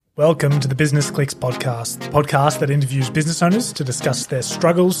Welcome to the Business Clicks podcast, the podcast that interviews business owners to discuss their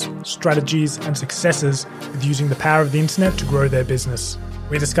struggles, strategies, and successes with using the power of the internet to grow their business.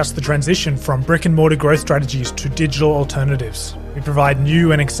 We discuss the transition from brick and mortar growth strategies to digital alternatives. We provide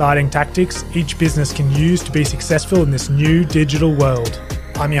new and exciting tactics each business can use to be successful in this new digital world.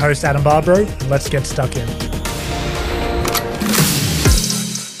 I'm your host, Adam Barbro, and let's get stuck in.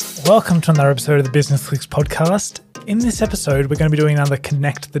 Welcome to another episode of the Business Clicks podcast. In this episode, we're going to be doing another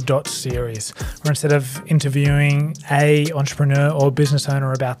Connect the Dots series, where instead of interviewing an entrepreneur or business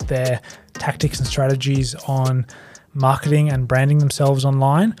owner about their tactics and strategies on marketing and branding themselves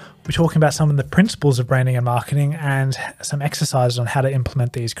online, we're talking about some of the principles of branding and marketing and some exercises on how to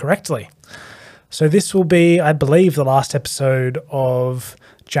implement these correctly. So this will be, I believe, the last episode of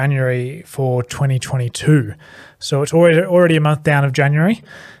January for 2022. So it's already a month down of January.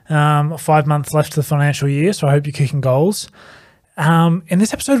 5 months left to the financial year, so I hope you're kicking goals. In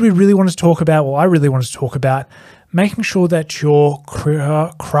this episode, I really wanted to talk about making sure that you're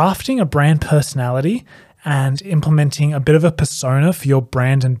crafting a brand personality and implementing a bit of a persona for your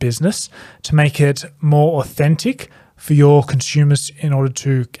brand and business to make it more authentic for your consumers in order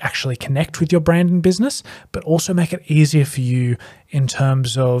to actually connect with your brand and business, but also make it easier for you in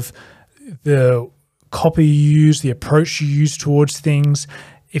terms of the copy you use, the approach you use towards things.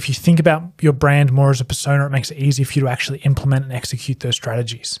 If you think about your brand more as a persona, it makes it easier for you to actually implement and execute those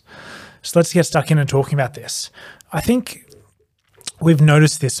strategies. So let's get stuck in and talking about this. I think we've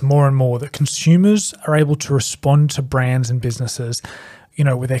noticed this more and more, that consumers are able to respond to brands and businesses,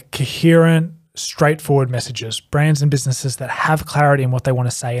 with a coherent, straightforward messages. Brands and businesses that have clarity in what they want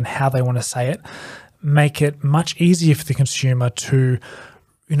to say and how they want to say it make it much easier for the consumer to,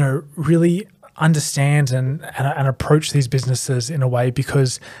 really understand and approach these businesses in a way,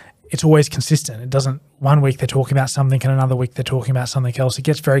 because it's always consistent. It doesn't, one week they're talking about something and another week they're talking about something else. It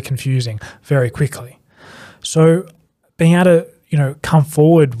gets very confusing very quickly. So being able to, come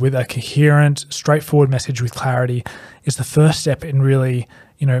forward with a coherent, straightforward message with clarity is the first step in really,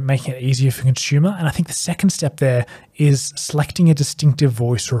 making it easier for consumer. And I think the second step there is selecting a distinctive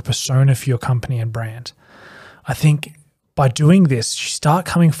voice or a persona for your company and brand. I think by doing this, you start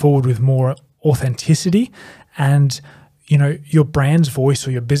coming forward with more authenticity, and your brand's voice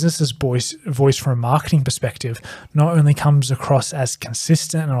or your business's voice from a marketing perspective not only comes across as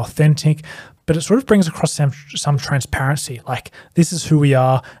consistent and authentic, but it sort of brings across some transparency. Like, this is who we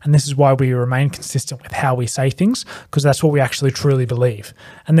are, and this is why we remain consistent with how we say things, because that's what we actually truly believe.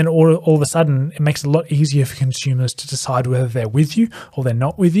 And then all of a sudden, it makes it a lot easier for consumers to decide whether they're with you or they're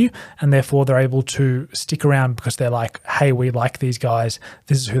not with you, and therefore they're able to stick around because they're like, hey, we like these guys,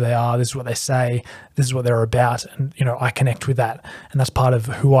 this is who they are, this is what they say, this is what they're about, and I connect with that. And that's part of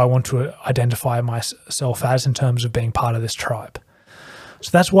who I want to identify myself as in terms of being part of this tribe. So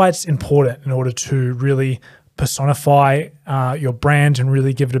that's why it's important, in order to really personify your brand and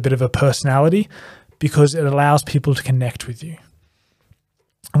really give it a bit of a personality, because it allows people to connect with you.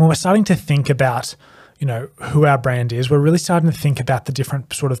 And when we're starting to think about, who our brand is, we're really starting to think about the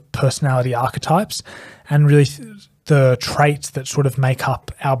different sort of personality archetypes and really the traits that sort of make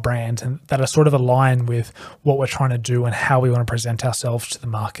up our brand and that are sort of aligned with what we're trying to do and how we want to present ourselves to the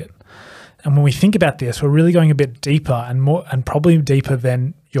market. And when we think about this, we're really going a bit deeper and probably deeper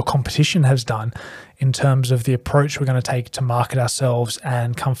than your competition has done in terms of the approach we're going to take to market ourselves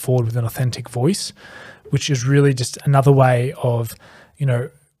and come forward with an authentic voice, which is really just another way of,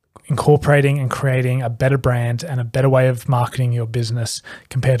 incorporating and creating a better brand and a better way of marketing your business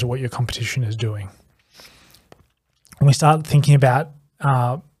compared to what your competition is doing. When we start thinking about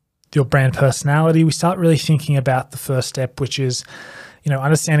your brand personality, we start really thinking about the first step, which is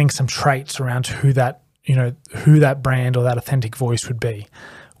understanding some traits around who that brand or that authentic voice would be.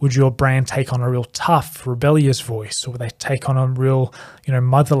 Would your brand take on a real tough, rebellious voice, or would they take on a real,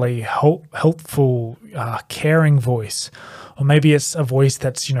 motherly, helpful, caring voice? Or maybe it's a voice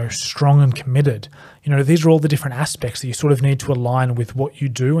that's, strong and committed. These are all the different aspects that you sort of need to align with what you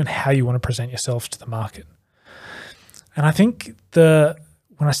do and how you want to present yourself to the market. And I think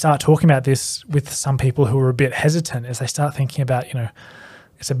when I start talking about this with some people who are a bit hesitant, as they start thinking about,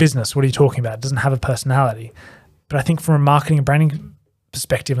 it's a business, what are you talking about? It doesn't have a personality. But I think from a marketing and branding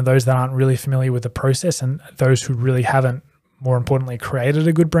perspective, and those that aren't really familiar with the process and those who really haven't, more importantly, created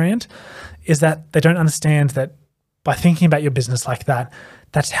a good brand, is that they don't understand that by thinking about your business like that,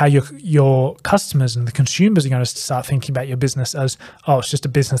 that's how your customers and the consumers are going to start thinking about your business as, oh, it's just a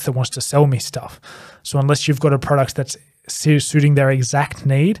business that wants to sell me stuff. So unless you've got a product that's suiting their exact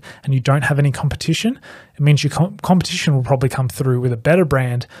need and you don't have any competition, it means your competition will probably come through with a better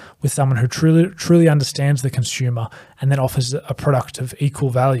brand, with someone who truly understands the consumer and then offers a product of equal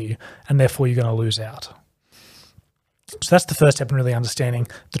value, and therefore you're going to lose out. So that's the first step in really understanding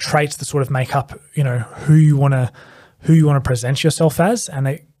the traits that sort of make up, who you want to present yourself as,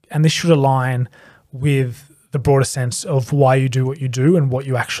 and this should align with the broader sense of why you do what you do and what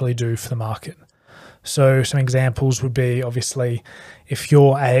you actually do for the market. So some examples would be, obviously, if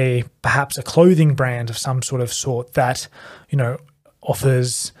you're perhaps a clothing brand of some sort that,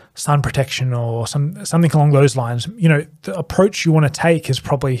 offers sun protection or something along those lines, the approach you want to take is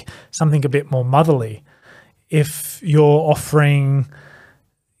probably something a bit more motherly. If you're offering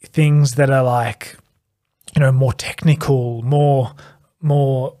things that are like, more technical, more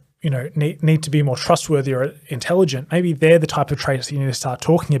need to be more trustworthy or intelligent, maybe they're the type of traits that you need to start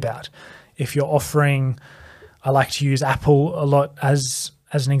talking about. If you're offering, I like to use Apple a lot as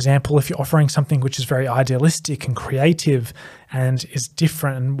an example. If you're offering something which is very idealistic and creative and is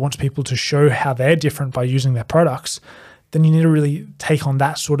different and wants people to show how they're different by using their products, then you need to really take on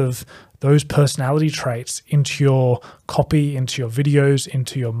those personality traits into your copy, into your videos,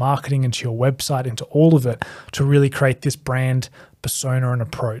 into your marketing, into your website, into all of it, to really create this brand persona and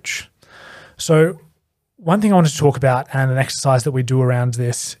approach. So one thing I wanted to talk about, and an exercise that we do around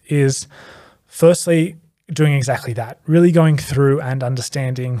this, is firstly doing exactly that, really going through and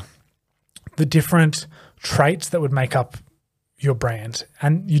understanding the different traits that would make up your brand.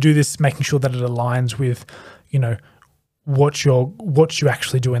 And you do this making sure that it aligns with, what you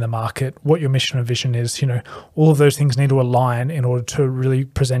actually do in the market, what your mission and vision is. All of those things need to align in order to really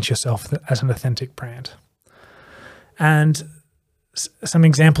present yourself as an authentic brand. And some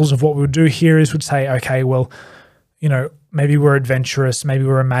examples of what we would do here is we'd say, okay, well, maybe we're adventurous, maybe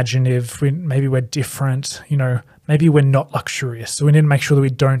we're imaginative, maybe we're different, maybe we're not luxurious. So we need to make sure that we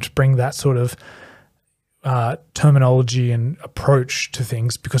don't bring that sort of terminology and approach to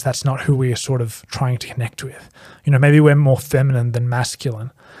things, because that's not who we are sort of trying to connect with. Maybe we're more feminine than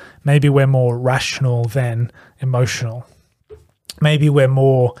masculine. Maybe we're more rational than emotional. Maybe we're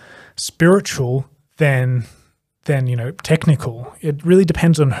more spiritual than technical. It really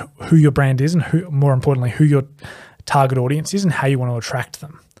depends on who your brand is and more importantly, who your target audience is and how you want to attract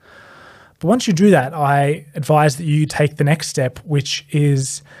them. But once you do that, I advise that you take the next step, which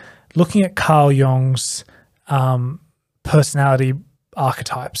is looking at Carl Jung's personality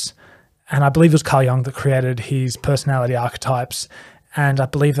archetypes. And I believe it was Carl Jung that created his personality archetypes. And I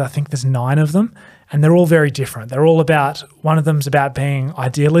think there's 9 of them. And they're all very different. They're all one of them's about being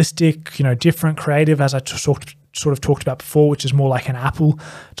idealistic, different, creative, as I sort of talked about before, which is more like an Apple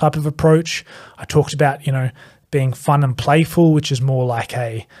type of approach. I talked about, being fun and playful, which is more like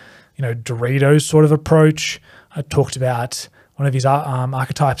a, Doritos sort of approach. I talked about one of his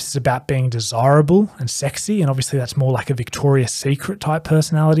archetypes is about being desirable and sexy. And obviously that's more like a Victoria's Secret type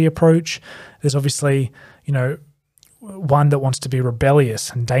personality approach. There's obviously, one that wants to be rebellious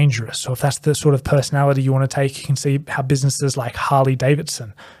and dangerous. So if that's the sort of personality you want to take, you can see how businesses like Harley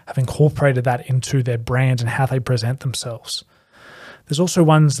Davidson have incorporated that into their brand and how they present themselves. There's also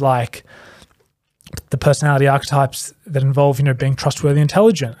ones like the personality archetypes that involve, being trustworthy,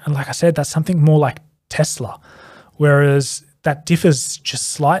 intelligent. And like I said, that's something more like Tesla, whereas that differs just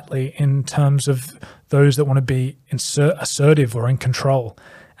slightly in terms of those that want to be assertive or in control.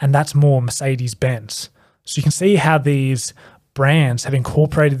 And that's more Mercedes-Benz. So you can see how these brands have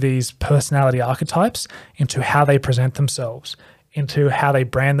incorporated these personality archetypes into how they present themselves, into how they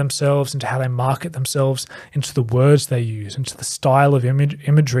brand themselves, into how they market themselves, into the words they use, into the style of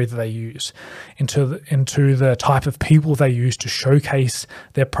imagery that they use, into the type of people they use to showcase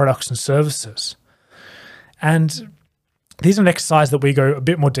their products and services. And these are an exercise that we go a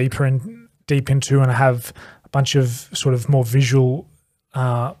bit more deep into, and I have a bunch of sort of more visual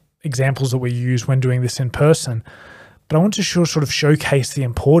examples that we use when doing this in person. But I want to sort of showcase the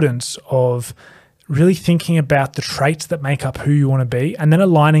importance of really thinking about the traits that make up who you want to be, and then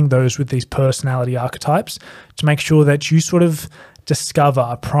aligning those with these personality archetypes to make sure that you sort of discover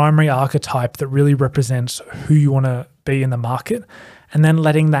a primary archetype that really represents who you want to be in the market, and then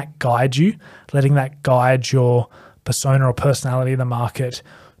letting that guide your persona or personality in the market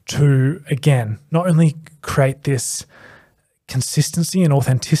to, again, not only create this consistency and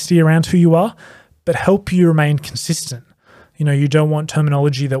authenticity around who you are, but help you remain consistent. You don't want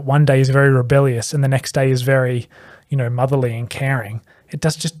terminology that one day is very rebellious and the next day is very, motherly and caring.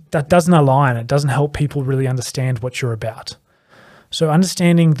 That doesn't align. It doesn't help people really understand what you're about. So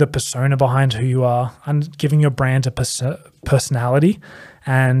understanding the persona behind who you are and giving your brand a personality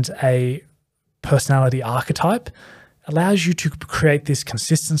and a personality archetype allows you to create this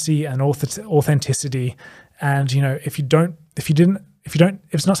consistency and authenticity. And, if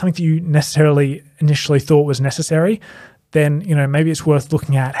it's not something that you necessarily initially thought was necessary, then, maybe it's worth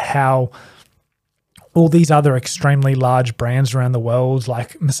looking at how all these other extremely large brands around the world,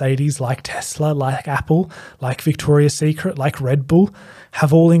 like Mercedes, like Tesla, like Apple, like Victoria's Secret, like Red Bull,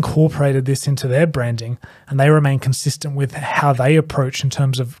 have all incorporated this into their branding, and they remain consistent with how they approach in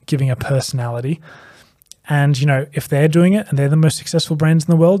terms of giving a personality. And, if they're doing it and they're the most successful brands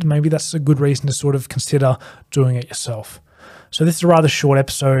in the world, maybe that's a good reason to sort of consider doing it yourself. So this is a rather short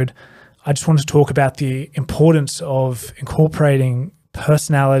episode. I just wanted to talk about the importance of incorporating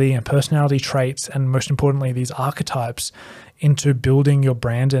personality and personality traits, and most importantly, these archetypes into building your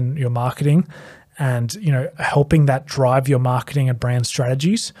brand and your marketing, and, helping that drive your marketing and brand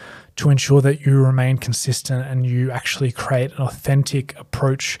strategies to ensure that you remain consistent and you actually create an authentic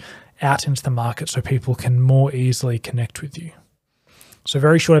approach out into the market so people can more easily connect with you. So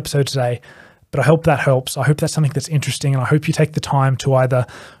very short episode today, but I hope that helps. I hope that's something that's interesting, and I hope you take the time to either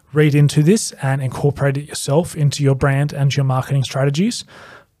read into this and incorporate it yourself into your brand and your marketing strategies.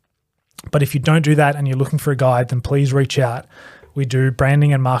 But if you don't do that and you're looking for a guide, then please reach out. We do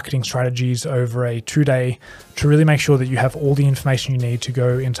branding and marketing strategies over a 2-day to really make sure that you have all the information you need to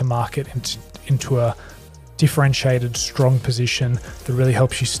go into market, into a differentiated, strong position that really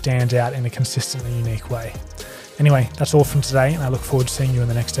helps you stand out in a consistent and unique way. Anyway, that's all from today, and I look forward to seeing you in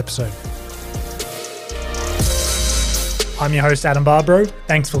the next episode. I'm your host, Adam Barbro.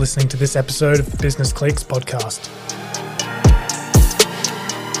 Thanks for listening to this episode of the Business Clicks podcast.